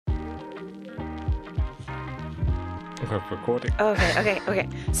We're recording. Okay.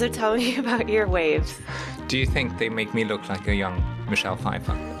 So tell me about your waves. Do you think they make me look like a young Michelle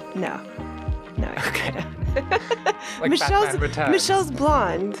Pfeiffer? No. Okay. Like Michelle's Batman Returns. Michelle's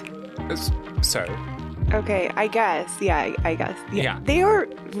blonde. So? Okay, I guess. Yeah, I guess. Yeah. They are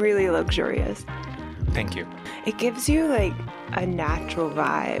really luxurious. Thank you. It gives you like a natural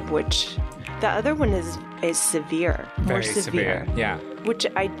vibe, which the other one is severe. More Very severe. Yeah. Which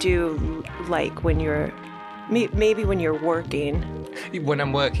I do like when you're maybe when you're working. When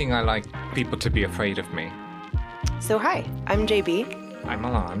I'm working, I like people to be afraid of me. So hi, I'm JB. I'm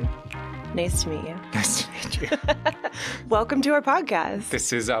Milan. Nice to meet you. Nice to meet you. Welcome to our podcast.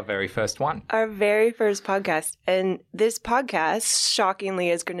 This is our very first one. Our very first podcast. And this podcast, shockingly,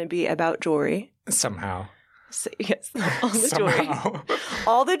 is going to be about jewelry. Somehow. So, yes, all the Somehow. jewelry.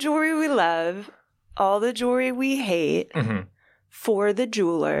 All the jewelry we love, all the jewelry we hate, for the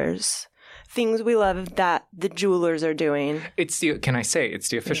jewelers. Things we love that the jewelers are doing. It's the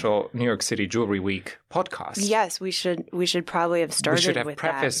official New York City Jewelry Week podcast. Yes, we should probably have started with that. We should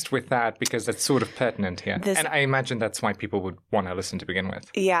have prefaced with that because that's sort of pertinent here. And I imagine that's why people would want to listen to begin with.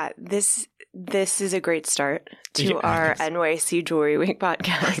 Yeah, this is a great start to our NYC Jewelry Week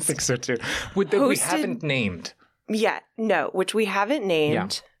podcast. I think so too. We haven't named. Yeah, no, which we haven't named. Yeah.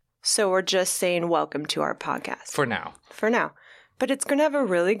 So we're just saying welcome to our podcast. For now. But it's going to have a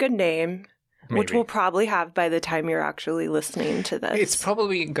really good name. Maybe. Which we'll probably have by the time you're actually listening to this. It's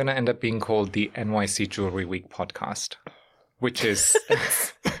probably going to end up being called the NYC Jewelry Week podcast, which is...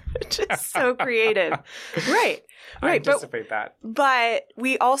 which is so creative. Right. I anticipate that. But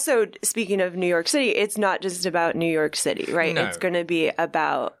we also, speaking of New York City, it's not just about New York City, right? No. It's going to be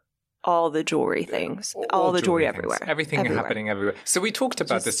about all the jewelry things. All the jewelry everywhere. Everything happening everywhere. So we talked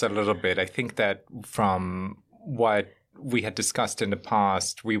about this a little bit. I think that from what we had discussed in the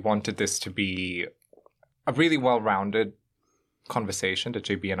past, we wanted this to be a really well-rounded conversation that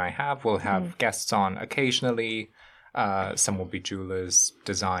JB and I have. We'll have guests on occasionally. Some will be jewelers,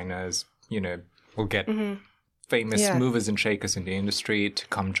 designers. We'll get famous movers and shakers in the industry to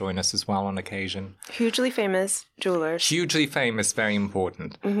come join us as well on occasion. Hugely famous jewelers. Hugely famous, very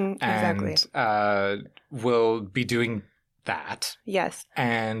important. Exactly. And we'll be doing that. Yes.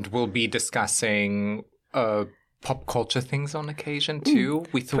 And we'll be discussing pop culture things on occasion too.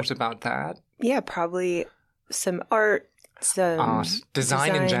 We thought about that. Yeah, probably some art,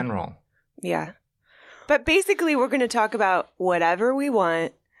 design in general. Yeah. But basically, we're going to talk about whatever we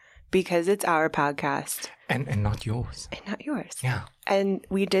want because it's our podcast. And not yours. And not yours. Yeah. And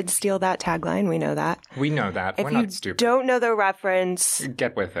we did steal that tagline. We know that. We know that. We're not stupid. If you don't know the reference...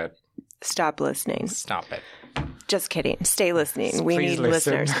 Get with it. Stop listening. Stop it. Just kidding. Stay listening. We Please need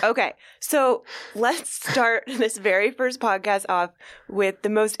listen. listeners. Okay. So let's start this very first podcast off with the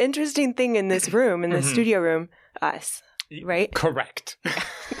most interesting thing in this room, in the studio room, us. Right? Correct.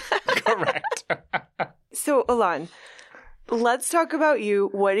 Correct. So, Alon, let's talk about you.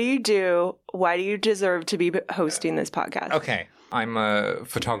 What do you do? Why do you deserve to be hosting this podcast? Okay. I'm a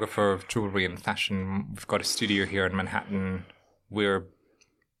photographer of jewelry and fashion. We've got a studio here in Manhattan. We're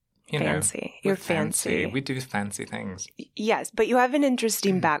fancy. You're fancy. We do fancy things. Yes, but you have an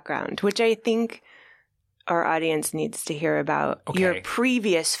interesting background, which I think our audience needs to hear about. Okay. Your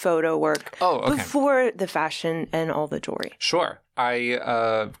previous photo work before the fashion and all the jewelry. Sure.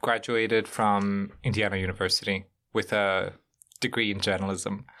 I graduated from Indiana University with a degree in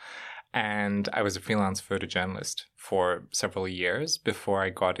journalism, and I was a freelance photojournalist for several years before I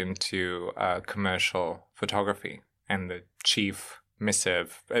got into commercial photography. And the chief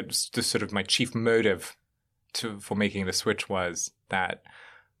missive, my chief motive for making the switch was that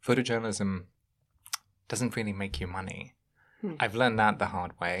photojournalism doesn't really make you money. I've learned that the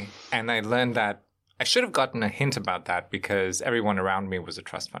hard way. And I learned that I should have gotten a hint about that because everyone around me was a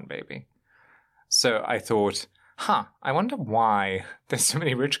trust fund baby. So I thought, I wonder why there's so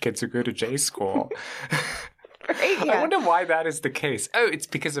many rich kids who go to J school. Right, yeah. I wonder why that is the case. Oh, it's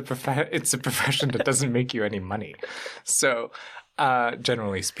because it's a profession that doesn't make you any money. So...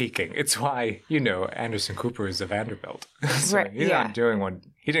 generally speaking, it's why, Anderson Cooper is a Vanderbilt. So right, he's not doing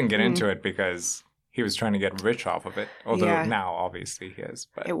he didn't get into it because he was trying to get rich off of it. Although now, obviously, he is.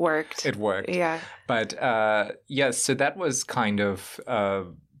 But it worked. Yeah. But, so that was kind of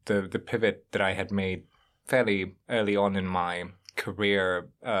the pivot that I had made fairly early on in my career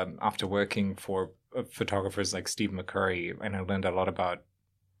after working for photographers like Steve McCurry. And I learned a lot about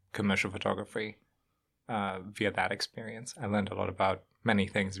commercial photography. Via that experience. I learned a lot about many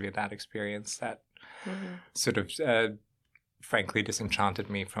things via that experience that sort of, frankly, disenchanted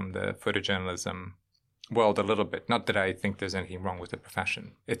me from the photojournalism world a little bit. Not that I think there's anything wrong with the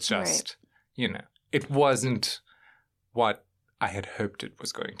profession. It's just, it wasn't what I had hoped it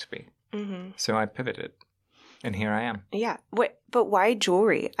was going to be. Mm-hmm. So I pivoted, and here I am. Yeah. But why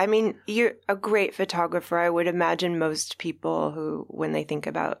jewelry? I mean, you're a great photographer. I would imagine most people who, when they think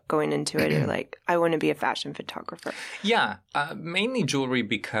about going into it, are like, I want to be a fashion photographer. Yeah, mainly jewelry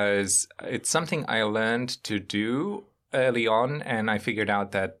because it's something I learned to do early on, and I figured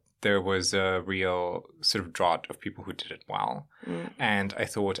out that there was a real sort of drought of people who did it well. And I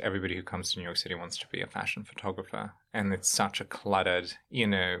thought everybody who comes to New York City wants to be a fashion photographer. And it's such a cluttered,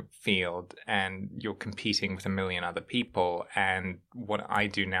 field, and you're competing with a million other people. And what I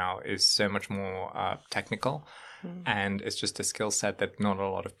do now is so much more technical. And it's just a skill set that not a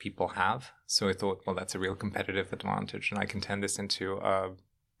lot of people have. So I thought, well, that's a real competitive advantage, and I can turn this into a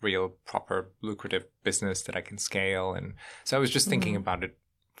real, proper, lucrative business that I can scale. And so I was just thinking about it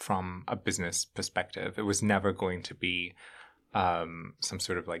from a business perspective. It was never going to be some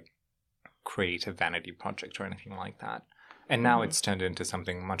sort of like creative vanity project or anything like that. And now it's turned into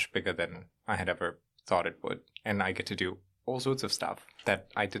something much bigger than I had ever thought it would. And I get to do all sorts of stuff that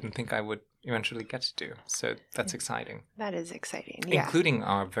I didn't think I would eventually get to do. So that's exciting. That is exciting. Yeah. Including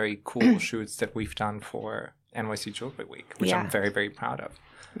our very cool shoots that we've done for NYC Jewelry Week, which I'm very, very proud of.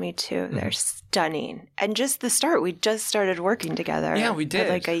 Me too. They're stunning. And just the start, we just started working together. Yeah, we did.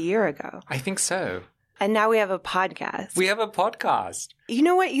 Like a year ago. I think so. And now we have a podcast. We have a podcast. You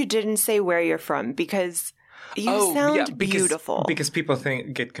know what? You didn't say where you're from because you sound beautiful. Because people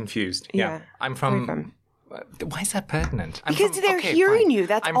get confused. Yeah. I'm from... Why is that pertinent? Because they're hearing you.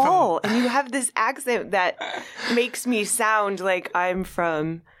 That's all. And you have this accent that makes me sound like I'm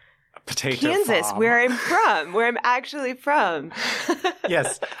from... Kansas, farm. where I'm actually from.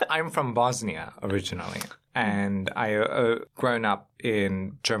 Yes, I'm from Bosnia originally, and I grown up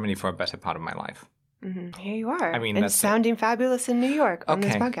in Germany for a better part of my life. Here you are. I mean, and sounding fabulous in New York on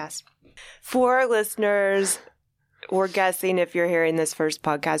this podcast. For our listeners, we're guessing if you're hearing this first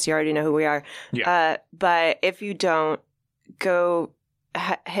podcast, you already know who we are. Yeah. But if you don't, go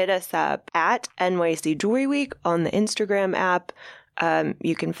hit us up at NYC Jewelry Week on the Instagram app.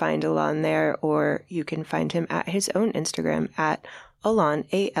 You can find Alon there, or you can find him at his own Instagram at Alon,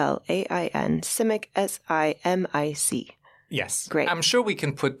 Alain, Simic, Simic. Yes. Great. I'm sure we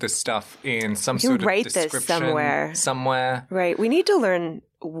can put this stuff in some sort of write description this somewhere. Right. We need to learn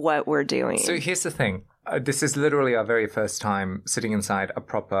what we're doing. So here's the thing. This is literally our very first time sitting inside a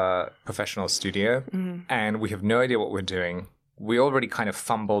proper professional studio, and we have no idea what we're doing. We already kind of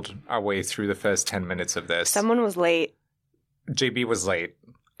fumbled our way through the first 10 minutes of this. Someone was late. JB was late.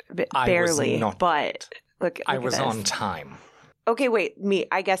 Barely, I was not but late. look I was at this. on time. Okay, wait, me.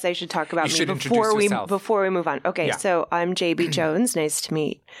 I guess I should talk about You me should before introduce yourself. before we move on. Okay, Yeah. so I'm JB Jones. Nice to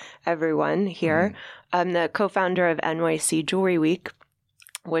meet everyone here. I'm the co-founder of NYC Jewelry Week,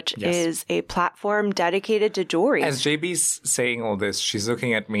 which is a platform dedicated to jewelry. As JB's saying all this, she's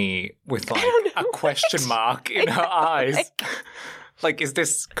looking at me with like a question mark in her eyes. Like, is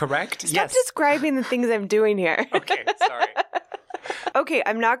this correct? Stop describing the things I'm doing here. Okay, sorry. Okay,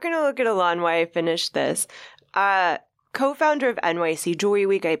 I'm not going to look at Alon while I finish this. Co-founder of NYC Jewelry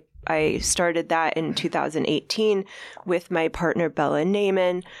Week, I started that in 2018 with my partner Bella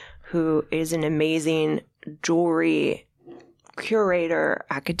Naiman, who is an amazing jewelry curator,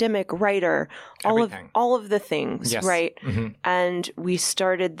 academic, writer, all of the things, right? And we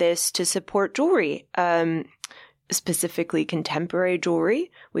started this to support jewelry. Specifically contemporary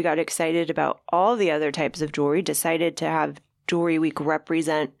jewelry. We got excited about all the other types of jewelry, decided to have Jewelry Week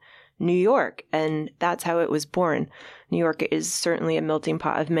represent New York, and that's how it was born. New York is certainly a melting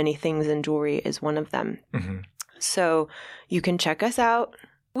pot of many things, and jewelry is one of them. So you can check us out.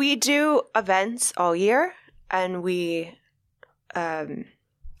 We do events all year, and we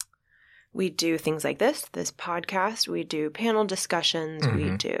do things like this podcast. We do panel discussions.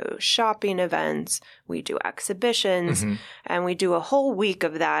 We do shopping events. We do exhibitions. And we do a whole week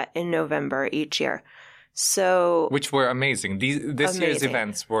of that in November each year. So, which were amazing. This year's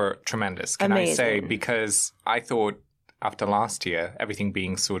events were tremendous, can I say, because I thought after last year, everything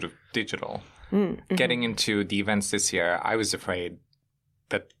being sort of digital, getting into the events this year, I was afraid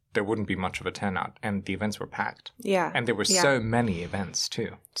that there wouldn't be much of a turnout, and the events were packed. Yeah. And there were so many events,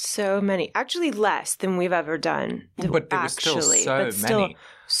 too. So many. Actually, less than we've ever done. But there were still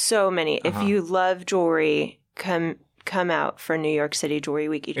so many. If you love jewelry, come out for New York City Jewelry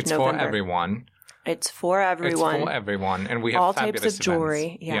Week each November. It's for everyone. It's for everyone. It's for everyone. And we have all fabulous types of jewelry.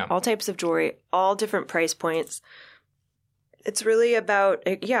 events. Yeah, all types of jewelry, all different price points. It's really about,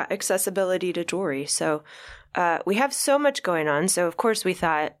 accessibility to jewelry. So we have so much going on. So, of course, we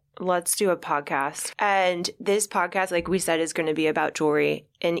thought, let's do a podcast. And this podcast, like we said, is going to be about jewelry.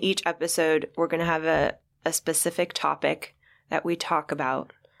 In each episode, we're going to have a specific topic that we talk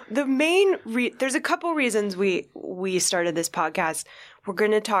about. The main there's a couple reasons we started this podcast. We're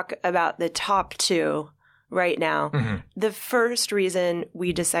going to talk about the top two right now. Mm-hmm. The first reason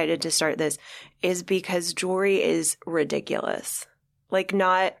we decided to start this is because jewelry is ridiculous. Like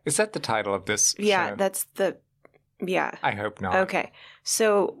not... Is that the title of this Yeah, show? that's the... Yeah. I hope not. Okay.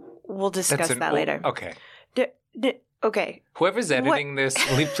 So we'll discuss that later. Okay. Okay. Whoever's editing this,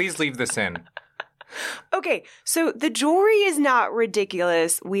 please leave this in. Okay. So the jewelry is not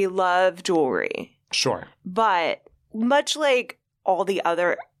ridiculous. We love jewelry. Sure. But much like all the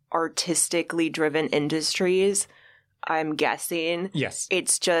other artistically driven industries, I'm guessing, Yes.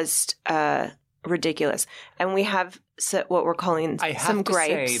 it's just ridiculous. And we have what we're calling I have some to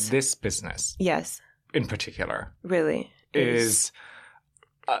gripes. say this business Yes. in particular Really. is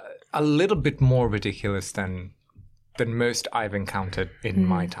a little bit more ridiculous than most I've encountered in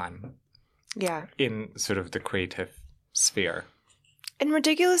my time Yeah. in sort of the creative sphere. And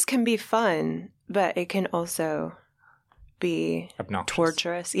ridiculous can be fun, but it can also be Obnoxious.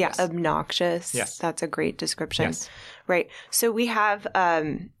 torturous. Yeah, Yes. obnoxious. Yes. That's a great description. Yes. Right. So we have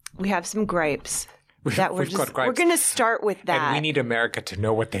some gripes that We've got gripes. we're going to start with that. And we need America to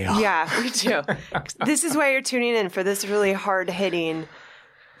know what they are. Yeah, we do. This is why you're tuning in for this really hard-hitting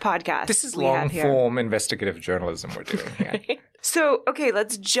podcast. This is we have here. long-form investigative journalism we're doing here. So, okay,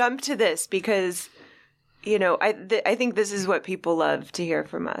 let's jump to this because, you know, I think this is what people love to hear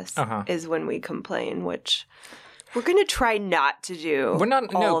from us is when we complain, which we're going to try not to do. We're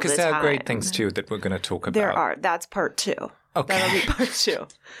not, all no, because the there are great time. things too that we're going to talk about. There are. That's part 2. Okay. That'll be part 2.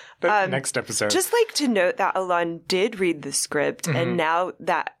 Next episode. Just like to note that Alon did read the script, Mm-hmm. and now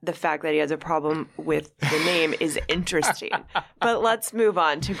that the fact that he has a problem with the name is interesting. But let's move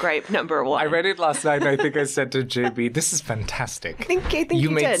on to gripe number 1. I read it last night and I think I said to JB, this is fantastic. I think you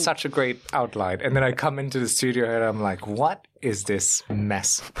made did. such a great outline. And then I come into the studio and I'm like, what is this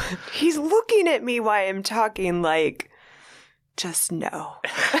mess? He's looking at me while I'm talking like, just no.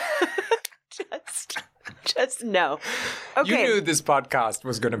 Just no. Okay. You knew this podcast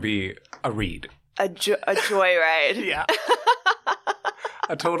was going to be a read. A joyride. Yeah.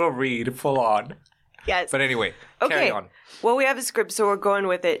 A total read, full on. Yes. But anyway, Okay. carry on. Well, we have a script, so we're going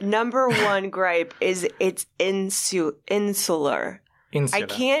with it. Number 1 gripe is it's insular. Insular. I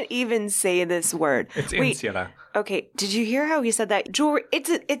can't even say this word. It's Wait, insular. Okay, did you hear how he said that? Jewelry.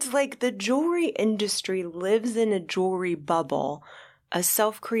 It's like the jewelry industry lives in a jewelry bubble, a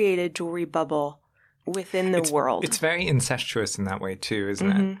self-created jewelry bubble within the world. It's very incestuous in that way too,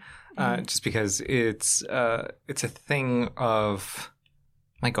 isn't it? Just because it's a thing of,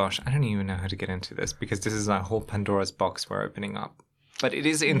 my gosh, I don't even know how to get into this because this is a whole Pandora's box we're opening up. But it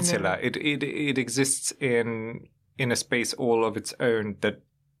is insular. It exists in a space all of its own that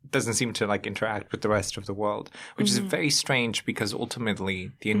doesn't seem to like interact with the rest of the world, which is very strange because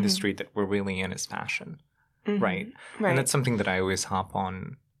ultimately the industry that we're really in is fashion, right? And that's something that I always harp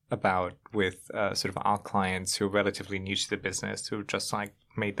on about with sort of our clients who are relatively new to the business, who just like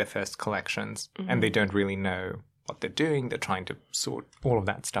made their first collections and they don't really know what they're doing. They're trying to sort all of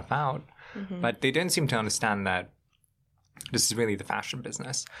that stuff out, but they don't seem to understand that this is really the fashion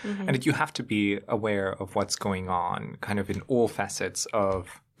business and that you have to be aware of what's going on kind of in all facets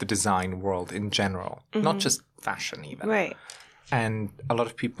of the design world in general, not just fashion even. Right. And a lot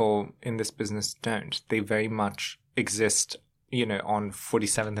of people in this business don't. They very much exist, you know, on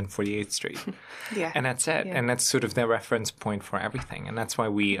 47th and 48th Street. Yeah. And that's it. Yeah. And that's sort of their reference point for everything. And that's why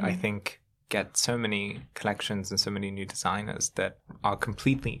we, I think, get so many collections and so many new designers that are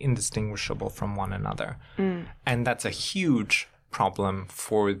completely indistinguishable from one another. And that's a huge problem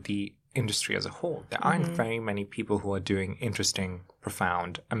for the industry as a whole. There aren't very many people who are doing interesting,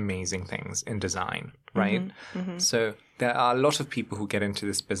 profound, amazing things in design, right? So there are a lot of people who get into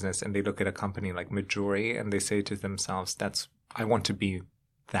this business and they look at a company like Mejuri and they say to themselves, I want to be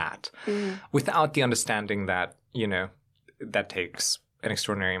that, without the understanding that, you know, that takes an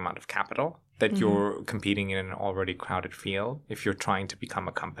extraordinary amount of capital, that you're competing in an already crowded field if you're trying to become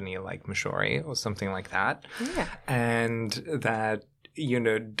a company like Mejuri or something like that. Yeah. And that, you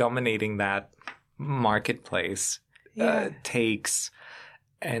know, dominating that marketplace takes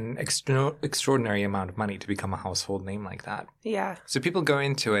an extraordinary amount of money to become a household name like that. Yeah. So people go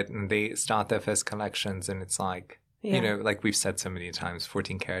into it and they start their first collections and it's like, you know, like we've said so many times,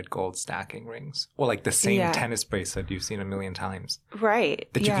 14 karat gold stacking rings or like the same tennis bracelet you've seen a million times. Right.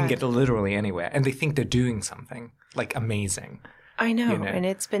 That you can get literally anywhere. And they think they're doing something like amazing. I know. You know? And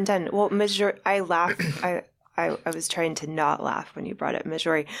it's been done. Well, I laughed. I was trying to not laugh when you brought up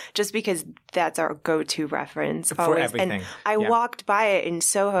Mejuri, just because that's our go-to reference For always. everything. And I walked by it in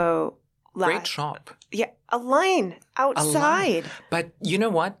Soho Great shop. Yeah, a line outside. But you know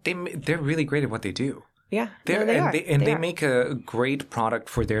what? They're really great at what they do. Yeah, They are. make a great product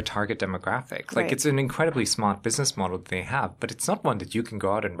for their target demographic. Like, it's an incredibly smart business model that they have, but it's not one that you can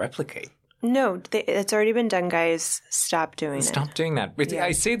go out and replicate. No, it's already been done, guys. Stop doing it. Stop doing that.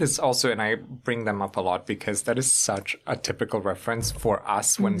 I say this also, and I bring them up a lot because that is such a typical reference for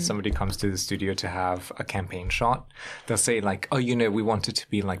us when somebody comes to the studio to have a campaign shot. They'll say like, oh, we want it to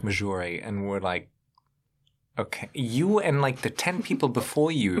be like Majore. And we're like, okay, you and like the 10 people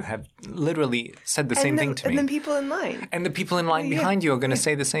before you have literally said the same thing to me. And the people in line. And the people in line behind you are going to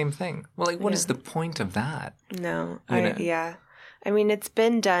say the same thing. Well, like, what is the point of that? No. I mean, it's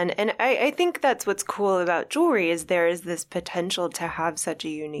been done. And I think that's what's cool about jewelry is there is this potential to have such a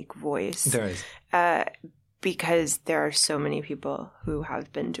unique voice. There is. Because there are so many people who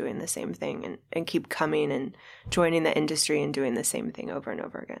have been doing the same thing and keep coming and joining the industry and doing the same thing over and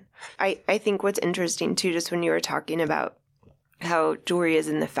over again. I think what's interesting, too, just when you were talking about how jewelry is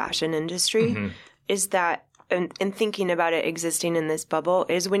in the fashion industry, is that, and thinking about it existing in this bubble,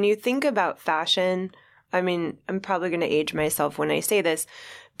 is when you think about fashion – I mean, I'm probably going to age myself when I say this,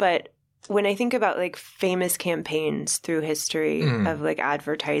 but when I think about like famous campaigns through history of like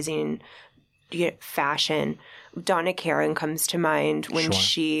advertising, fashion, Donna Karan comes to mind when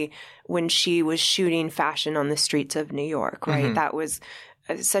she was shooting fashion on the streets of New York, right? That was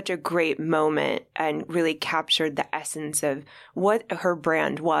such a great moment and really captured the essence of what her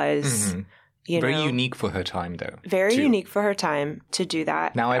brand was. Very unique for her time, though. Very unique for her time to do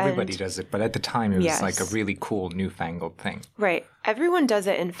that. Now everybody does it, but at the time it was like a really cool, newfangled thing. Right. Everyone does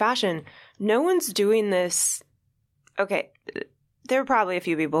it in fashion. No one's doing this. Okay. There are probably a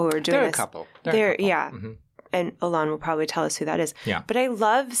few people who are doing this. There are a couple. Yeah. And Alon will probably tell us who that is. Yeah. But I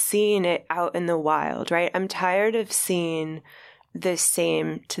love seeing it out in the wild, right? I'm tired of seeing the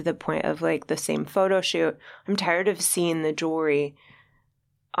same to the point of like the same photo shoot. I'm tired of seeing the jewelry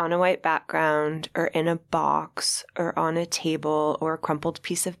on a white background or in a box or on a table or a crumpled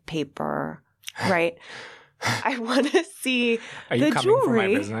piece of paper, right? I want to see Are the you coming jewelry. for my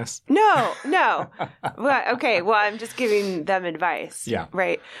business? No. Well, okay, well, I'm just giving them advice. Yeah.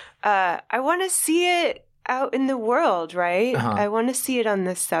 Right? I want to see it out in the world, right? I want to see it on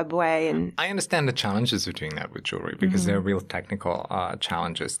the subway. And I understand the challenges of doing that with jewelry because there are real technical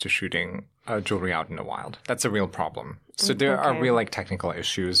challenges to shooting jewelry out in the wild. That's a real problem. So there are real like technical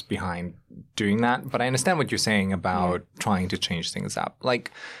issues behind doing that. But I understand what you're saying about trying to change things up.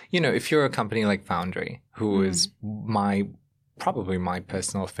 Like, if you're a company like Foundry, who is probably my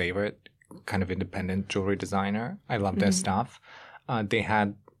personal favorite kind of independent jewelry designer. I love their stuff. They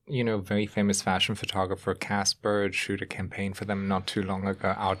had very famous fashion photographer Cass Bird shoot a campaign for them not too long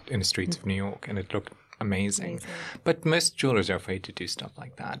ago out in the streets of New York, and it looked amazing. But most jewelers are afraid to do stuff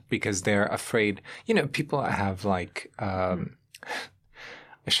like that because they're afraid. People have like I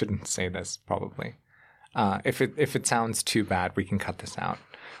shouldn't say this probably. If it sounds too bad, we can cut this out.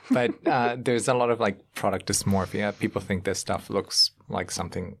 But there's a lot of like product dysmorphia. People think their stuff looks like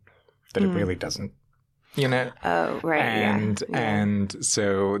something that it really doesn't. Oh, right. And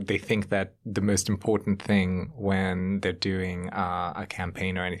so they think that the most important thing when they're doing a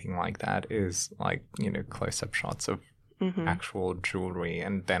campaign or anything like that is like, close-up shots of actual jewelry.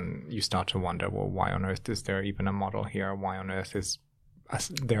 And then you start to wonder, well, why on earth is there even a model here? Why on earth is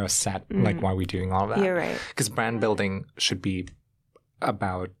there a set? Like, why are we doing all that? You're right. Because brand building should be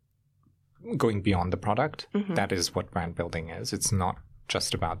about going beyond the product. That is what brand building is. It's not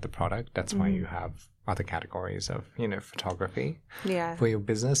just about the product. That's why you have other categories of, photography for your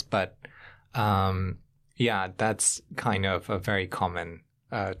business. But, that's kind of a very common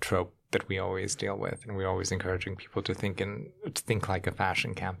trope that we always deal with. And we're always encouraging people to think like a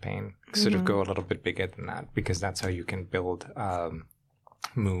fashion campaign, sort of go a little bit bigger than that, because that's how you can build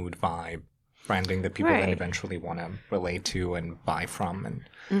mood, vibe, branding that people then eventually want to relate to and buy from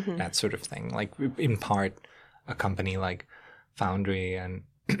and that sort of thing. Like, in part, a company like Foundry and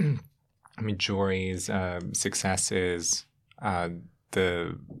Majore's success is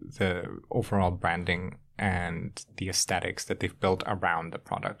the overall branding and the aesthetics that they've built around the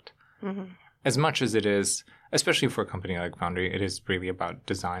product. As much as it is, especially for a company like Foundry, it is really about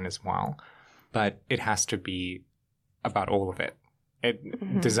design as well. But it has to be about all of it.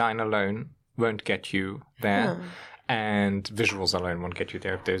 Design alone won't get you there. And visuals alone won't get you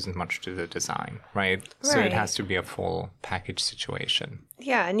there if there isn't much to the design, right? So it has to be a full package situation.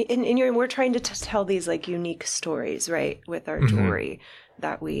 Yeah, and we're trying to tell these like unique stories, right, with our jewelry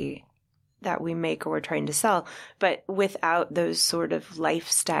that we make or we're trying to sell, but without those sort of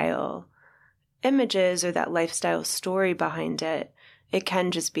lifestyle images or that lifestyle story behind it, it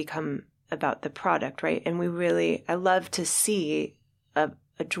can just become about the product, right? And I love to see a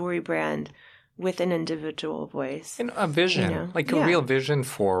jewelry brand with an individual voice. And a vision, You know? like a real vision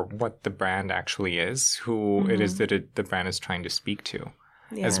for what the brand actually is, who it is that the brand is trying to speak to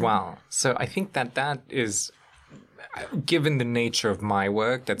as well. So I think that is, given the nature of my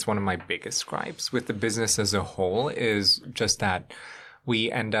work, that's one of my biggest gripes with the business as a whole, is just that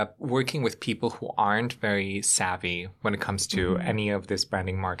we end up working with people who aren't very savvy when it comes to any of this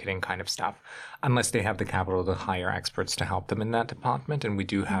branding, marketing kind of stuff, unless they have the capital to hire experts to help them in that department. And we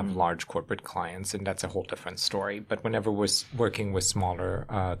do have large corporate clients, and that's a whole different story. But whenever we're working with smaller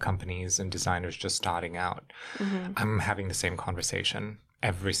companies and designers just starting out, I'm having the same conversation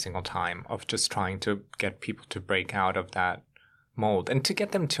every single time of just trying to get people to break out of that mold and to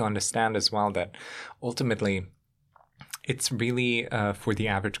get them to understand as well that ultimately it's really for the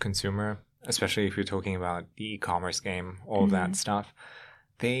average consumer, especially if you're talking about the e-commerce game, all of that stuff,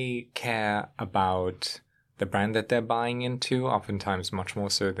 they care about the brand that they're buying into, oftentimes much more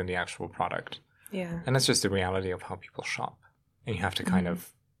so than the actual product. Yeah. And that's just the reality of how people shop. And you have to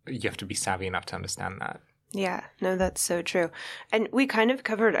you have to be savvy enough to understand that. Yeah, no, that's so true. And we kind of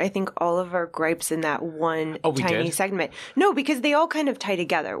covered, I think, all of our gripes in that one tiny segment. No, because they all kind of tie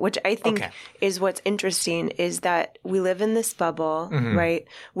together, which I think is what's interesting, is that we live in this bubble, right?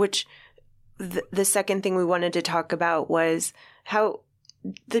 Which the second thing we wanted to talk about was how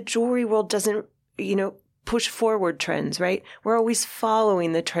the jewelry world doesn't, push forward trends, right? We're always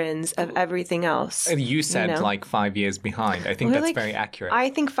following the trends of everything else. And you said 5 years behind. I think that's very accurate. I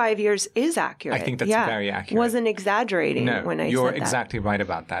think 5 years is accurate. I think that's very accurate. Wasn't exaggerating when I said that. You're exactly right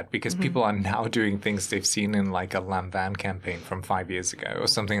about that, because people are now doing things they've seen in like a Lanvin campaign from 5 years ago or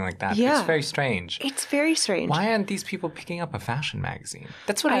something like that. Yeah. It's very strange. It's very strange. Why aren't these people picking up a fashion magazine?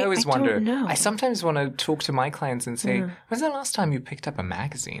 That's what I always wonder. Don't know. I sometimes want to talk to my clients and say, when's the last time you picked up a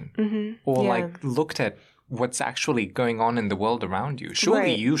magazine? Or looked at what's actually going on in the world around you?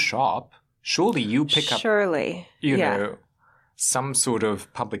 Surely you shop. Surely you pick up, some sort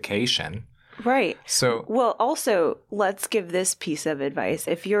of publication. Right. So, well, also, let's give this piece of advice.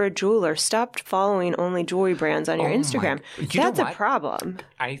 If you're a jeweler, stop following only jewelry brands on your Instagram. That's a problem.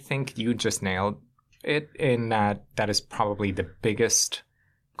 I think you just nailed it in that is probably the biggest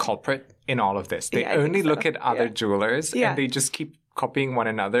culprit in all of this. They only look at other jewelers and they just keep copying one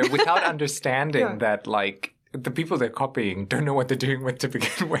another without understanding that, like, the people they're copying don't know what they're doing with to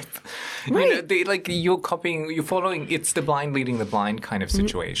begin with. Right. You're following, it's the blind leading the blind kind of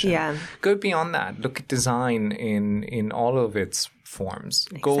situation. Yeah. Go beyond that. Look at design in all of its forms.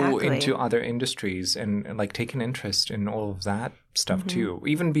 Exactly. Go into other industries and take an interest in all of that stuff too,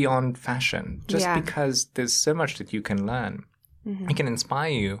 even beyond fashion, just because there's so much that you can learn. It can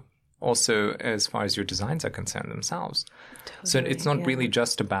inspire you also as far as your designs are concerned themselves. Totally, so it's not really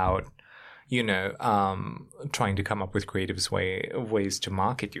just about, trying to come up with creative ways to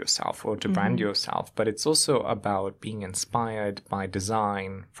market yourself or to brand yourself, but it's also about being inspired by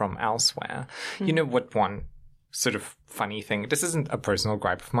design from elsewhere. You know what, one sort of funny thing, this isn't a personal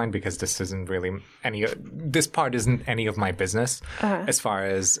gripe of mine because this part isn't any of my business as far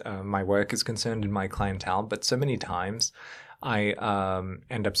as my work is concerned and my clientele, but so many times I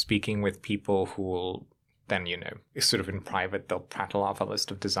end up speaking with people who will then, sort of in private, they'll prattle off a list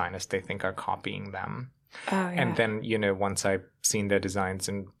of designers they think are copying them. Oh, yeah. And then, once I've seen their designs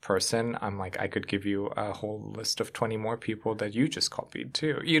in person, I'm like, I could give you a whole list of 20 more people that you just copied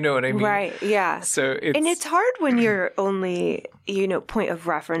too. You know what I mean? Right, yeah. So it's hard when your only, point of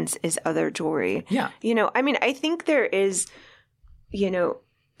reference is other jewelry. Yeah. I think there is,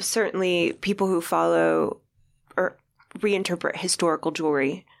 certainly people who follow or reinterpret historical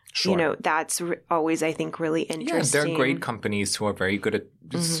jewelry. Sure. That's always, I think, really interesting. Yeah, there are great companies who are very good at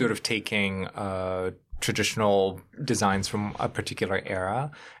sort of taking traditional designs from a particular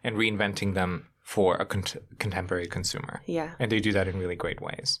era and reinventing them for a contemporary consumer. Yeah. And they do that in really great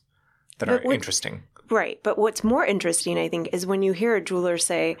ways that are interesting. Right. But what's more interesting, I think, is when you hear a jeweler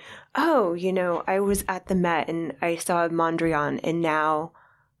say, oh, I was at the Met and I saw Mondrian and now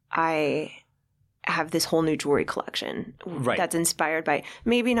I have this whole new jewelry collection that's inspired by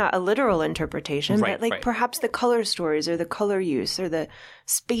maybe not a literal interpretation, but perhaps the color stories or the color use or the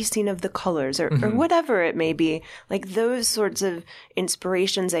spacing of the colors or whatever it may be. Like those sorts of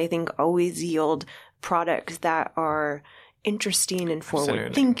inspirations, I think, always yield products that are interesting and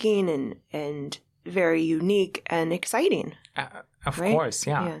forward thinking and very unique and exciting. Of course,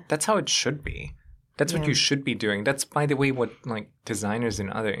 yeah. That's how it should be. That's what you should be doing. That's, by the way, what designers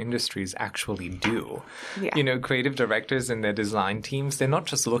in other industries actually do. Yeah. Creative directors and their design teams, they're not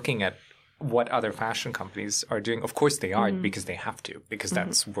just looking at what other fashion companies are doing. Of course they are because they have to, because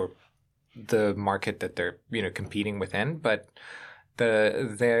that's where the market that they're, competing within, but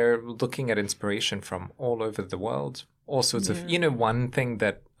they're looking at inspiration from all over the world. All sorts of, one thing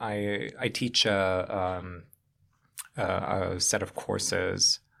that I teach a set of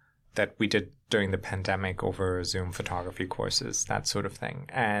courses that we did during the pandemic over Zoom, photography courses, that sort of thing.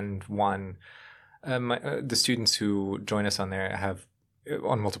 And the students who join us on there have,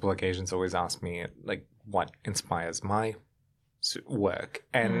 on multiple occasions, always asked me, like, what inspires my work.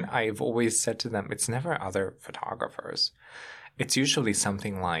 And I've always said to them, it's never other photographers. It's usually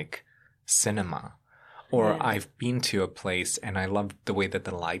something like cinema. Or I've been to a place and I loved the way that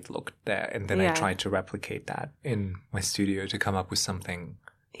the light looked there. And then I tried to replicate that in my studio to come up with something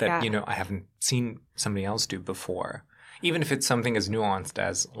that, I haven't seen somebody else do before. Even if it's something as nuanced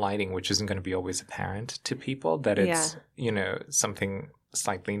as lighting, which isn't going to be always apparent to people, that it's, something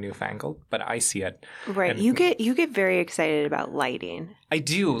slightly newfangled, but I see it. Right. And you get very excited about lighting. I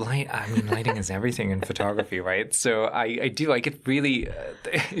do. Lighting is everything in photography, right? So I do. I get really,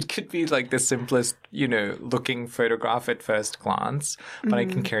 it could be like the simplest, looking photograph at first glance, but I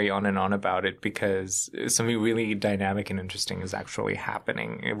can carry on and on about it because something really dynamic and interesting is actually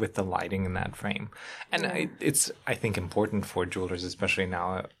happening with the lighting in that frame. And it's, I think, important for jewelers, especially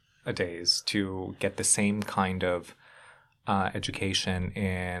nowadays, to get the same kind of education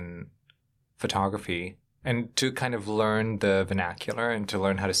in photography and to kind of learn the vernacular and to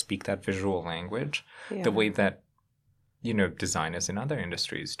learn how to speak that visual language the way that, designers in other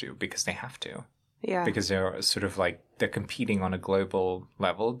industries do, because they have to. Yeah. Because they're sort of like, they're competing on a global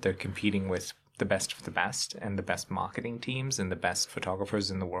level. They're competing with the best of the best and the best marketing teams and the best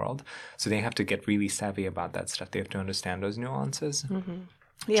photographers in the world. So they have to get really savvy about that stuff. They have to understand those nuances. Mm-hmm.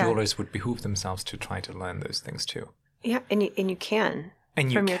 Yeah. Jewelers would behoove themselves to try to learn those things too. Yeah, and you can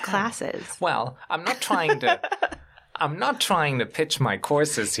from your classes. Well, I'm not trying to pitch my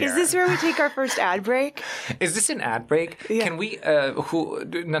courses here. Is this where we take our first ad break? Is this an ad break? Yeah. Can we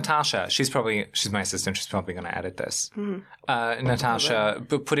Natasha, she's my assistant, she's probably going to edit this. Mm-hmm. Natasha,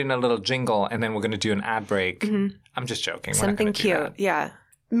 put in a little jingle and then we're going to do an ad break. Mm-hmm. I'm just joking. Something cute. Yeah.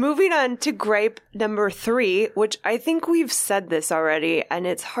 Moving on to gripe number 3, which I think we've said this already, and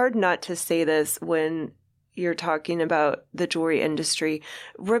it's hard not to say this when you're talking about the jewelry industry.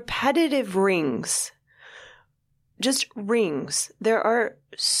 Repetitive rings. Just rings. There are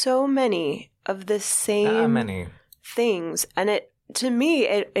so many of the same things. And to me,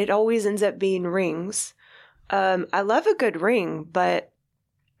 it always ends up being rings. I love a good ring, but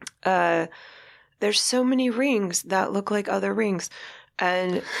there's so many rings that look like other rings.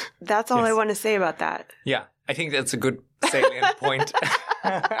 And that's all I want to say about that. Yeah, I think that's a good salient point.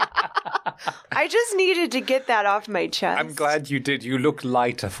 I just needed to get that off my chest. I'm glad you did. You look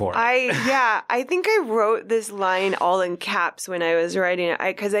lighter for it. I think I wrote this line all in caps when I was writing it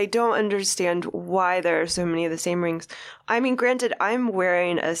because I don't understand why there are so many of the same rings. I mean, granted, I'm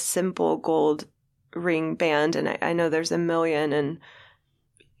wearing a simple gold ring band, and I know there's a million, and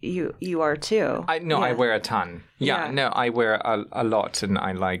you are too. I wear a ton. I wear a lot, and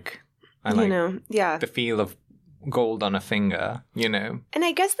I like the feel of gold on a finger, And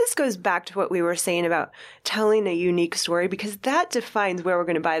I guess this goes back to what we were saying about telling a unique story, because that defines where we're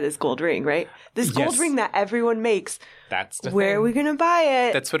going to buy this gold ring, right? This gold ring that everyone makes. That's the Where thing. are we going to buy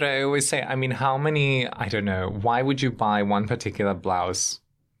it? That's what I always say. I mean, I don't know, why would you buy one particular blouse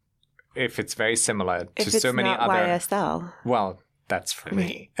if it's very similar to so many other? YSL. Well, that's for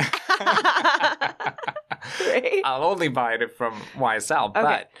me. Right? I'll only buy it from YSL, okay.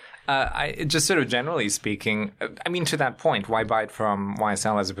 But I just sort of generally speaking, I mean, to that point, why buy it from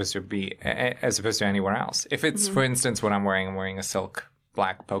YSL as opposed to anywhere else? If it's, for instance, what I'm wearing a silk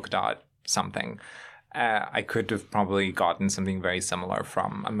black polka dot something, I could have probably gotten something very similar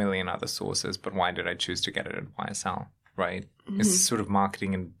from a million other sources, but why did I choose to get it at YSL? Right? Mm-hmm. It's sort of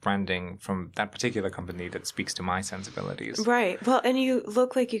marketing and branding from that particular company that speaks to my sensibilities. Right. Well, and you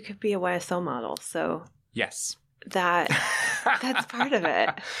look like you could be a YSL model, so yes. That's part of it.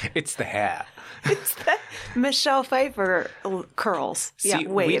 It's the hair. It's the Michelle Pfeiffer curls. See,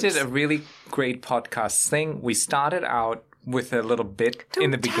 waves. We did a really great podcast thing. We started out with a little bit in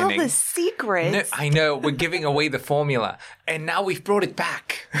the beginning. Don't tell the secret. No, I know. We're giving away the formula. And now we've brought it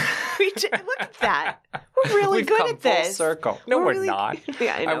back. We did. Look at that. We're really good at this. Full circle. No, we're not.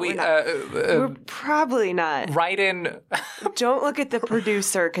 Yeah, I know. We're not. We're probably not. Write in. Don't look at the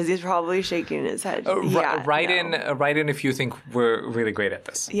producer because he's probably shaking his head. Write in if you think we're really great at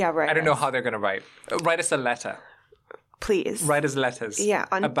this. Yeah, right. I don't know how they're going to write. Write us a letter. Please. Write us letters. Yeah,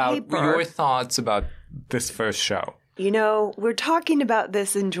 on about paper. Your thoughts about this first show. We're talking about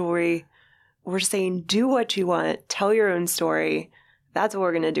this in jewelry. We're saying do what you want, tell your own story, That's what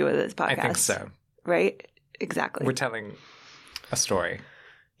we're going to do with this podcast. I think so. Right? Exactly. We're telling a story.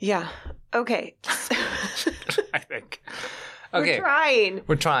 Yeah. Okay. I think. Okay.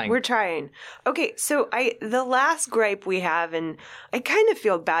 We're trying. Okay, so the last gripe we have, and I kind of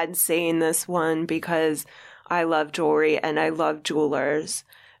feel bad saying this one because I love jewelry and I love jewelers,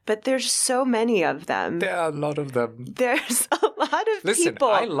 but there's so many of them. There are a lot of them. There's a lot of Listen, people.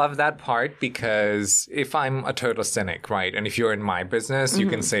 I love that part because if I'm a total cynic, right, and if you're in my business, you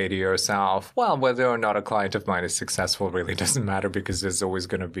can say to yourself, well, whether or not a client of mine is successful really doesn't matter because there's always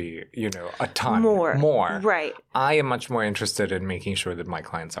going to be, a ton more. Right. I am much more interested in making sure that my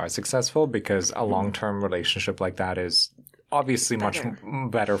clients are successful because a long-term relationship like that is obviously much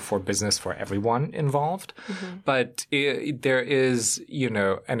better for business for everyone involved. But there is,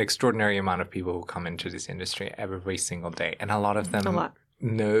 an extraordinary amount of people who come into this industry every single day. And a lot of them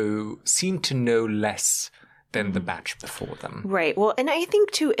seem to know less than the batch before them. Right. Well, and I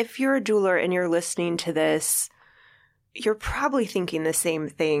think too, if you're a jeweler and you're listening to this, you're probably thinking the same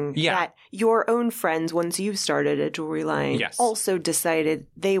thing. Yeah. That your own friends, once you started a jewelry line, also decided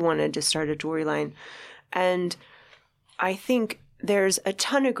they wanted to start a jewelry line. And I think there's a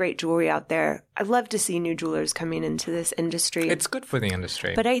ton of great jewelry out there. I'd love to see new jewelers coming into this industry. It's good for the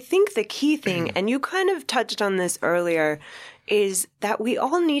industry. But I think the key thing, and you kind of touched on this earlier, is that we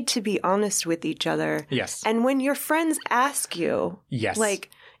all need to be honest with each other. Yes. And when your friends ask you, like,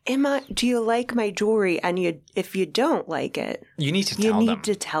 do you like my jewelry? And if you don't like it, you need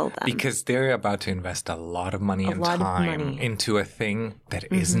to tell them. Because they're about to invest a lot of money and time into a thing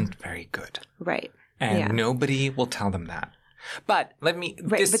that isn't very good. Right. And nobody will tell them that. But let me...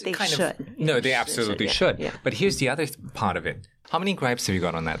 but they should. No, they absolutely should. Yeah. But here's the other part of it. How many gripes have you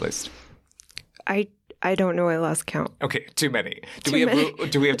got on that list? I don't know. I lost count. Okay, too many.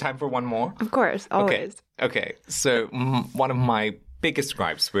 Do we have time for one more? Of course, always. Okay. So one of my biggest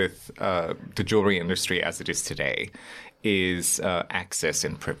gripes with the jewelry industry as it is today is access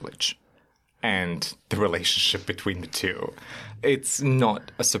and privilege and the relationship between the two. It's not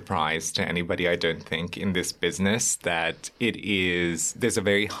a surprise to anybody, I don't think, in this business that there's a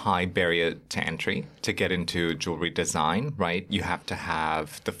very high barrier to entry to get into jewelry design, right? You have to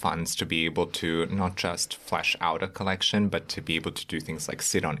have the funds to be able to not just flesh out a collection, but to be able to do things like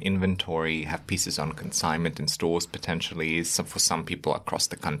sit on inventory, have pieces on consignment in stores potentially, for some people across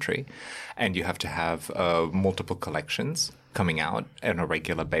the country. And you have to have multiple collections coming out on a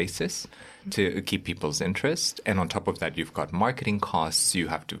regular basis to keep people's interest. And on top of that, you've got marketing costs. You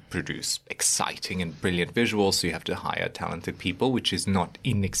have to produce exciting and brilliant visuals. So you have to hire talented people, which is not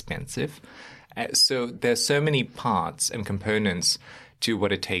inexpensive. So there's so many parts and components to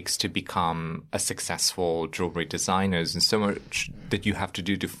what it takes to become a successful jewelry designers and so much that you have to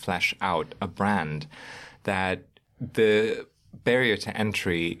do to flesh out a brand that the barrier to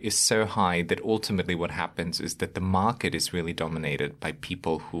entry is so high that ultimately what happens is that the market is really dominated by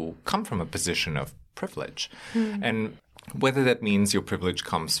people who come from a position of privilege. And whether that means your privilege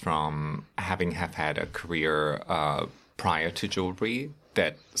comes from having had a career prior to jewelry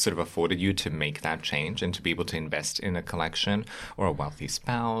that sort of afforded you to make that change and to be able to invest in a collection, or a wealthy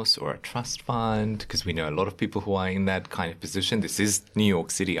spouse, or a trust fund, because we know a lot of people who are in that kind of position. This is New York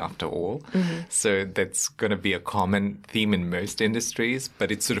City after all. So that's going to be a common theme in most industries,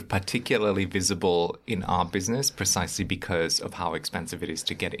 but it's sort of particularly visible in our business precisely because of how expensive it is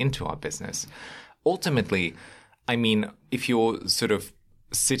to get into our business. Ultimately, I mean, if you're sort of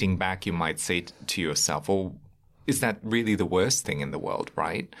sitting back, you might say to yourself, well, is that really the worst thing in the world,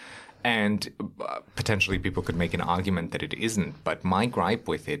 right? And potentially people could make an argument that it isn't. But my gripe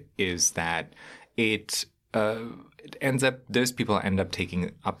with it is that it ends up, those people end up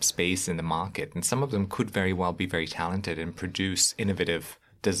taking up space in the market. And some of them could very well be very talented and produce innovative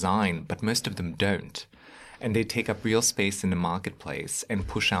design, but most of them don't. And they take up real space in the marketplace and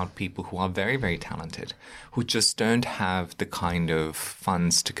push out people who are very, very talented, who just don't have the kind of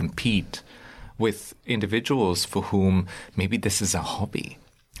funds to compete with individuals for whom maybe this is a hobby,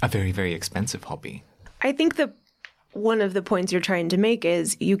 a very, very expensive hobby. I think one of the points you're trying to make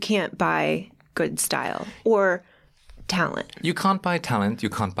is you can't buy good style or talent. You can't buy talent, you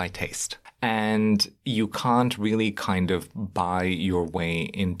can't buy taste. And you can't really kind of buy your way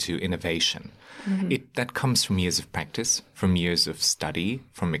into innovation. That comes from years of practice, from years of study,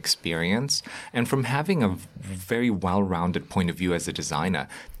 from experience, and from having a very well-rounded point of view as a designer.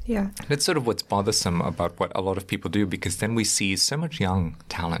 Yeah. That's sort of what's bothersome about what a lot of people do, because then we see so much young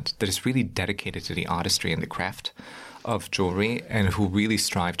talent that is really dedicated to the artistry and the craft of jewelry and who really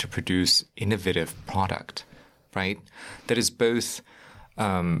strive to produce innovative product, right? That is both,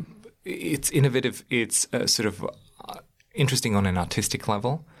 it's innovative, it's sort of interesting on an artistic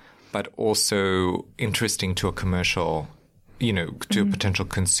level, but also interesting to a commercial, to a potential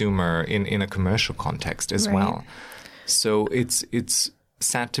consumer in a commercial context as well. So it's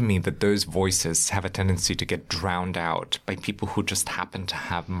sad to me that those voices have a tendency to get drowned out by people who just happen to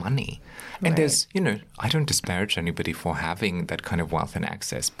have money. And there's, I don't disparage anybody for having that kind of wealth and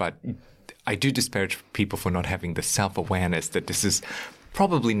access, but I do disparage people for not having the self-awareness that this is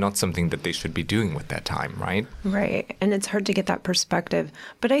probably not something that they should be doing with their time, right? Right. And it's hard to get that perspective.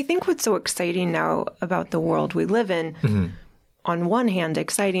 But I think what's so exciting now about the world we live in, on one hand,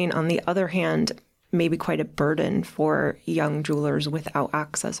 exciting, on the other hand, maybe quite a burden for young jewelers without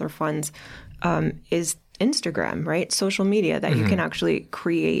access or funds, is Instagram, right? Social media, that you can actually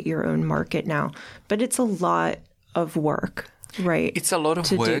create your own market now. But it's a lot of work, right? It's a lot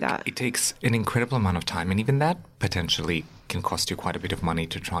of work. Do that. It takes an incredible amount of time. And even that potentially can cost you quite a bit of money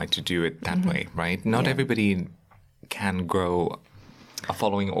to try to do it that way, right? Not everybody can grow a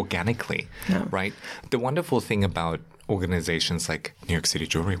following organically, right? The wonderful thing about organizations like New York City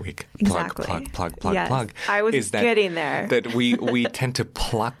Jewelry Week, plug, I was is getting there. that we tend to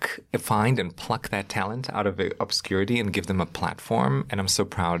find and pluck that talent out of obscurity and give them a platform. And I'm so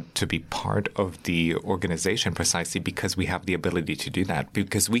proud to be part of the organization precisely because we have the ability to do that,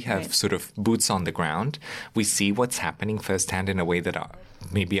 because we have sort of boots on the ground. We see what's happening firsthand in a way that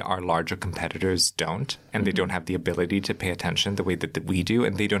maybe our larger competitors don't, and they don't have the ability to pay attention the way that we do,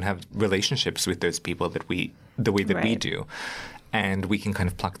 and they don't have relationships with those people the way that we do. And we can kind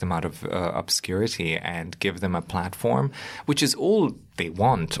of pluck them out of obscurity and give them a platform, which is all they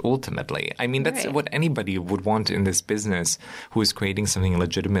want ultimately. I mean, that's what anybody would want in this business who is creating something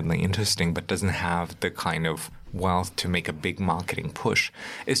legitimately interesting but doesn't have the kind of wealth to make a big marketing push.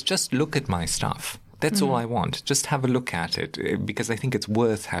 Is just look at my stuff. That's all I want. Just have a look at it because I think it's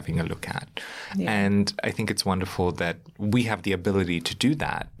worth having a look at. Yeah. And I think it's wonderful that we have the ability to do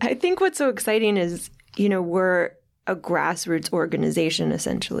that. I think what's so exciting is, we're a grassroots organization,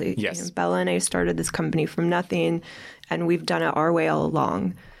 essentially. Yes. Bella and I started this company from nothing, and we've done it our way all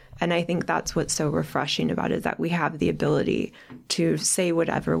along. And I think that's what's so refreshing about it, is that we have the ability to say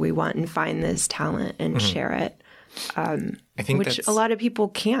whatever we want and find this talent and share it, I think which a lot of people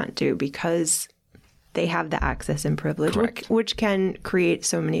can't do because they have the access and privilege, which can create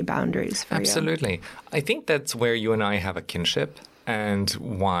so many boundaries for you. Absolutely. I think that's where you and I have a kinship and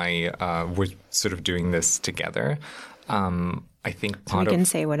why we're sort of doing this together. I think part we can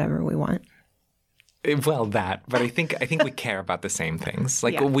say whatever we want. Well, but I think we care about the same things.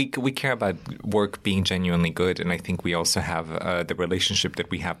 Like we care about work being genuinely good, and I think we also have the relationship that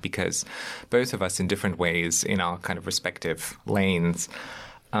we have because both of us, in different ways, in our kind of respective lanes,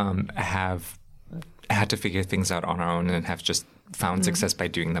 have had to figure things out on our own and have just found success by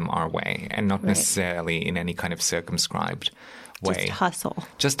doing them our way and not necessarily in any kind of circumscribed way.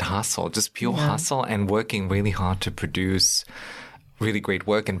 Just pure hustle and working really hard to produce really great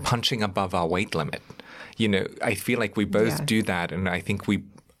work and punching above our weight limit. I feel like we both do that, and I think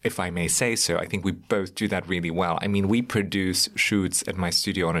if I may say so, I think we both do that really well. I mean, we produce shoots at my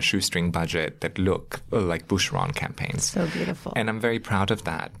studio on a shoestring budget that look like Boucheron campaigns. So beautiful. And I'm very proud of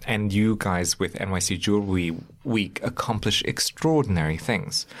that. And you guys with NYC Jewelry Week accomplish extraordinary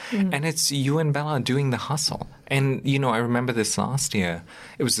things. And it's you and Bella doing the hustle. And, I remember this last year.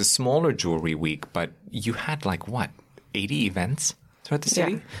 It was a smaller jewelry week, but you had 80 events throughout the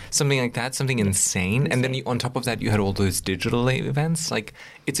city? Something like that, something insane. And then on top of that, you had all those digital events.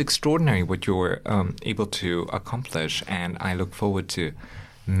 It's extraordinary what you're able to accomplish. And I look forward to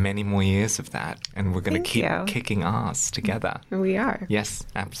many more years of that. And we're going to keep kicking ass together. We are. Yes,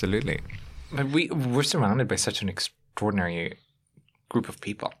 absolutely. But we're surrounded by such an extraordinary group of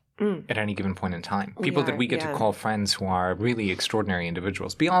people. At any given point in time. People that we get to call friends who are really extraordinary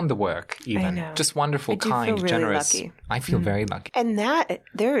individuals, beyond the work even. I know. Just wonderful, kind, really generous. Lucky. I feel very lucky. And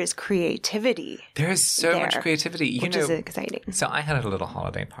there is creativity. There is so much creativity. Which is exciting. So I had a little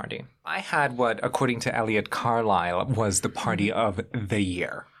holiday party. I had what, according to Elliot Carlisle, was the party of the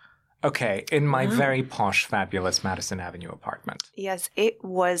year. Okay, in my very posh, fabulous Madison Avenue apartment. Yes, it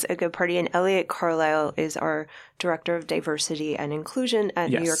was a good party. And Elliot Carlisle is our Director of Diversity and Inclusion at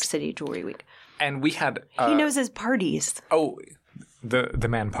New York City Jewelry Week. And we had... he knows his parties. Oh, the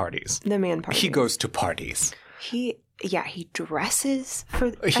man parties. The man parties. He goes to parties. He dresses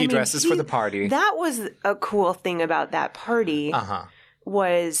for... He dresses for the party. That was a cool thing about that party.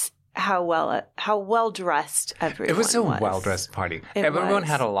 Was how well dressed everyone was. It was a well-dressed party. Everyone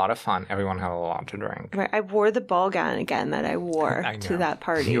had a lot of fun. Everyone had a lot to drink. Right. I wore the ball gown again that I wore to that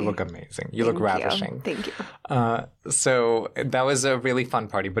party. You look amazing. You look ravishing. Thank you. So that was a really fun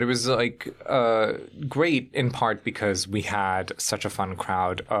party, but it was like great in part because we had such a fun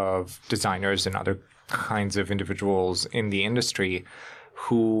crowd of designers and other kinds of individuals in the industry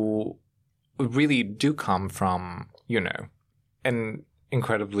who really do come from, an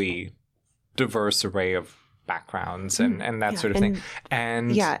incredibly diverse array of backgrounds and that sort of thing.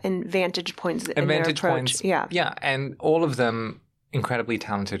 And vantage points in vantage their approach. points. Yeah. And all of them incredibly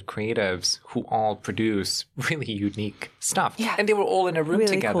talented creatives who all produce really unique stuff. Yeah. And they were all in a room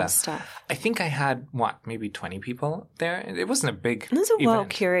really together. Cool stuff. I think I had, maybe 20 people there. It wasn't a big It was a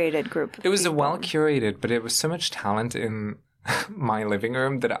well-curated group of It was people. a well-curated, but there was so much talent in my living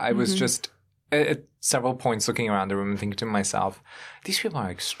room that I was just at several points looking around the room and thinking to myself, these people are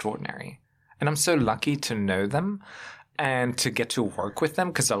extraordinary. And I'm so lucky to know them and to get to work with them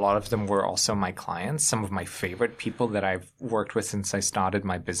because a lot of them were also my clients, some of my favorite people that I've worked with since I started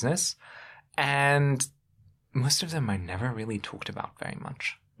my business. And most of them I never really talked about very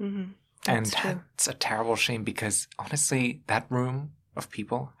much. Mm-hmm. And true. that's a terrible shame because honestly, that room of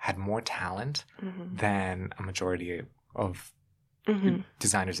people had more talent than a majority of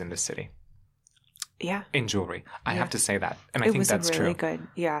designers in this city. Yeah. In jewelry. I have to say that. And I think that's true. It was a really good,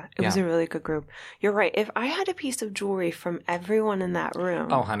 it was a really good group. You're right. If I had a piece of jewelry from everyone in that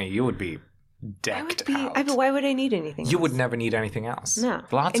room. Oh, honey, you would be decked out. But why would I need anything else? You would never need anything else. No.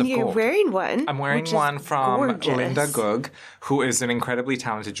 Lots and of you're gold. wearing one. I'm wearing one from gorgeous. Linda Goog, who is an incredibly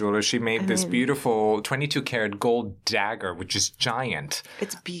talented jeweler. She made this beautiful 22 karat gold dagger, which is giant.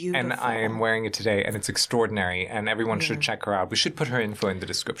 It's beautiful. And I am wearing it today, and it's extraordinary, and everyone should check her out. We should put her info in the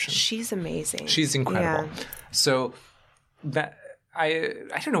description. She's amazing. She's incredible. Yeah. So that I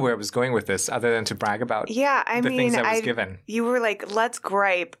don't know where I was going with this other than to brag about the things I was given. You were like, let's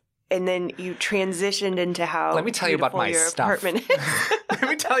gripe. And then you transitioned into how Let me tell you about my your stuff. apartment is. Let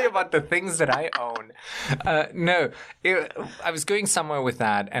me tell you about the things that I own. I was going somewhere with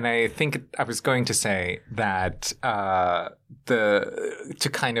that, and I think I was going to say that to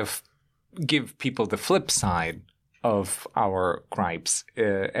kind of give people the flip side of our gripes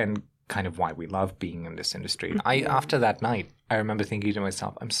and kind of why we love being in this industry. After that night, I remember thinking to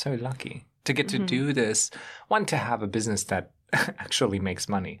myself, I'm so lucky to get to do this. One, to have a business that actually makes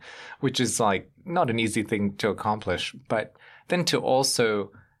money, which is like not an easy thing to accomplish, but then to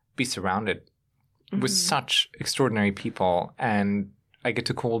also be surrounded with such extraordinary people, and I get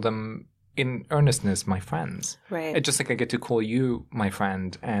to call them in earnestness my friends. Right. It's just like I get to call you my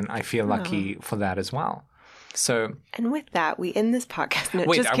friend, and I feel lucky for that as well. So, and with that, we end this podcast. No,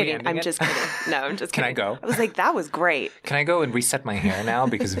 Wait, just are we kidding. ending I'm it? just kidding. No, I'm just Can kidding. I go? I was like, that was great. Can I go and reset my hair now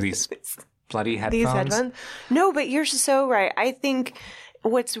because of these bloody headphones? These headphones? No, but you're so right. I think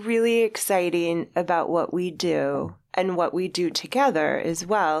what's really exciting about what we do and what we do together as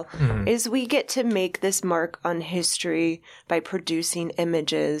well is we get to make this mark on history by producing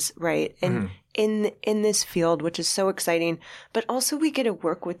images, right? And in this field, which is so exciting, but also we get to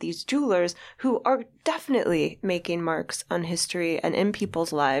work with these jewelers who are definitely making marks on history and in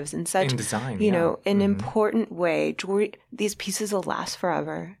people's lives in such, In design, an important way. Jewelry, these pieces will last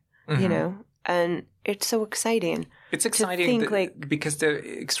forever, and it's so exciting. It's exciting to think, because they're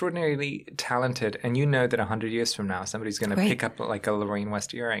extraordinarily talented, and you know that 100 years from now, somebody's going to pick up like a Lorraine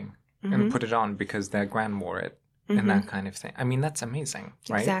West earring and put it on because their gran wore it and that kind of thing. I mean, that's amazing,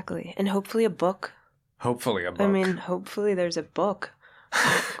 right? Exactly. And hopefully a book. Hopefully a book. I mean, hopefully there's a book,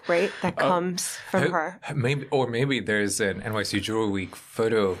 right, that comes from her. Maybe there's an NYC Jewelry Week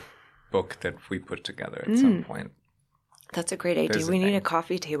photo book that we put together at some point. That's a great idea. We need a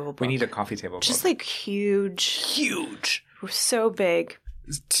coffee table book. We need a coffee table book. Just like huge. Huge. So big.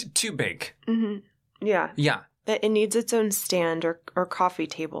 Too big. Yeah. Yeah. It needs its own stand or coffee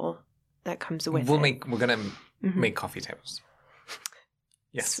table that comes with it. We're going to make coffee tables.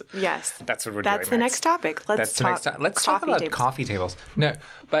 Yes. Yes. That's what we're doing. That's the next topic. Let's talk about tables. coffee tables. No,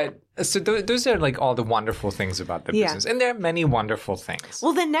 but so those are like all the wonderful things about the business. And there are many wonderful things.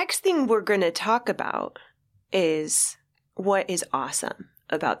 Well, the next thing we're going to talk about is what is awesome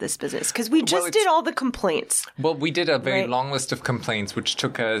about this business, because we just did all the complaints. Well, we did a very long list of complaints, which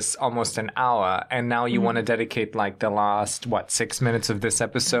took us almost an hour, and now you want to dedicate like the last 6 minutes of this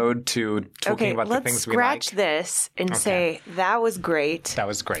episode to talking about the things we like. Let's scratch this and say that was great. That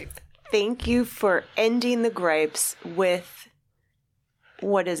was great. Thank you for ending the gripes with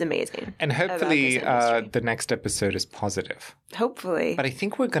what is amazing. And hopefully the next episode is positive. Hopefully. But I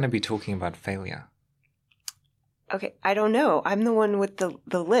think we're going to be talking about failure. Okay, I don't know. I'm the one with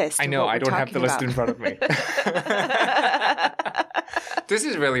the list. I know, I don't have the list in front of me. This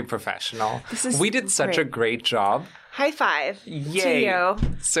is really professional. We did such a great job. High five. Yay. To you.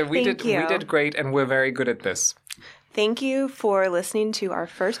 So we did great, and we're very good at this. Thank you for listening to our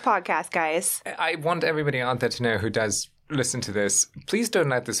first podcast, guys. I want everybody out there to know who does listen to this, please don't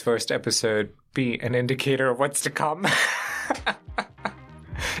let this first episode be an indicator of what's to come.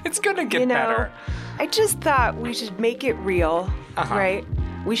 It's gonna get better. I just thought we should make it real, right?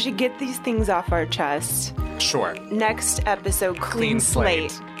 We should get these things off our chest. Sure. Next episode, clean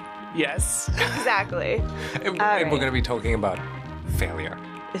slate. Yes. Exactly. And we're going to be talking about failure.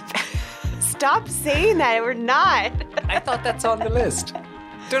 Stop saying that. We're not. I thought that's on the list.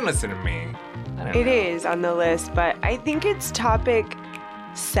 Don't listen to me. It is on the list, but I think it's topic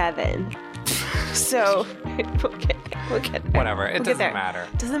 7. So we'll get there. Whatever. It doesn't matter.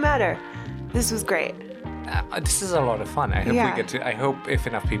 Doesn't matter. This was great. This is a lot of fun. I hope if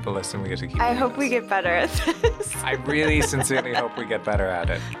enough people listen, we get to keep. I hope we get better at this. I really sincerely hope we get better at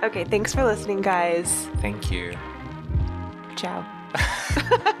it. Okay, thanks for listening, guys. Thank you. Ciao.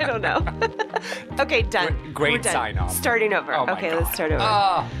 I don't know. Okay, done. Great sign off. Starting over. Oh okay, God. Let's start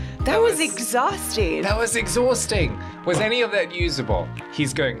over. That was exhausting. That was exhausting. Was any of that usable?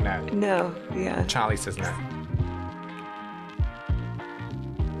 He's going no. No, yeah. Charlie says no.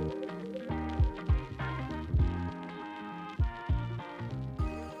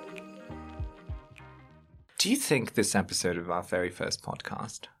 Do you think this episode of our very first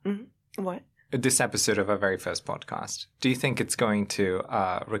podcast, What? This episode of our very first podcast, do you think it's going to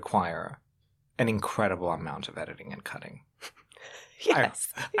require an incredible amount of editing and cutting?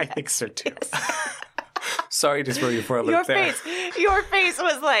 Yes. I think so too. Yes. Sorry to throw you for a loop Your face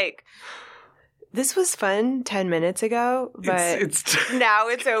was like, this was fun 10 minutes ago, but now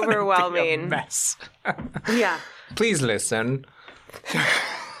it's overwhelming. A mess. Yeah. Please listen.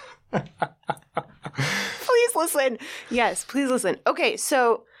 Please listen. Yes, please listen. Okay,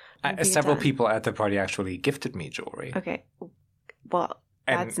 so several people at the party actually gifted me jewelry. Okay. Well,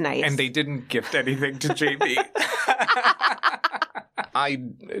 that's nice. And they didn't gift anything to Jamie. I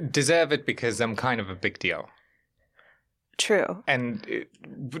deserve it because I'm kind of a big deal. True. And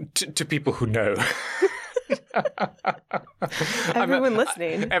to people who know. Everyone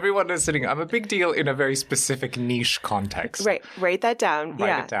listening. Everyone listening. I'm a big deal in a very specific niche context. Right. Write that down.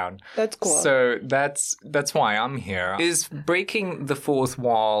 Write it down. That's cool. So that's why I'm here. Is breaking the fourth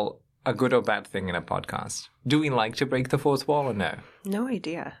wall a good or bad thing in a podcast? Do we like to break the fourth wall or no? No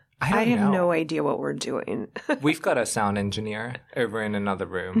idea. I have no idea what we're doing. We've got a sound engineer over in another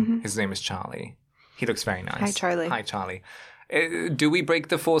room. Mm-hmm. His name is Charlie. He looks very nice. Hi, Charlie. Hi, Charlie. Do we break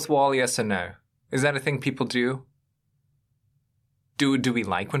the fourth wall, yes or no? Is that a thing people do? Do we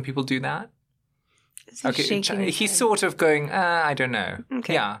like when people do that? He's sort of going, I don't know.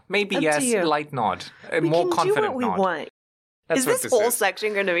 Okay. Yeah, maybe Up yes, light nod. A more confident nod. We want. Is this whole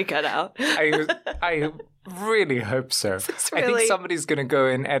section going to be cut out? I really hope so. I think somebody's going to go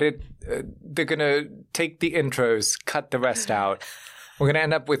and edit. They're going to take the intros, cut the rest out. We're going to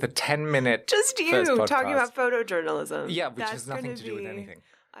end up with a 10-minute just you talking about photojournalism. Yeah, which has nothing to do with anything.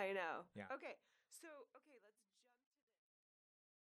 I know. Yeah. Okay.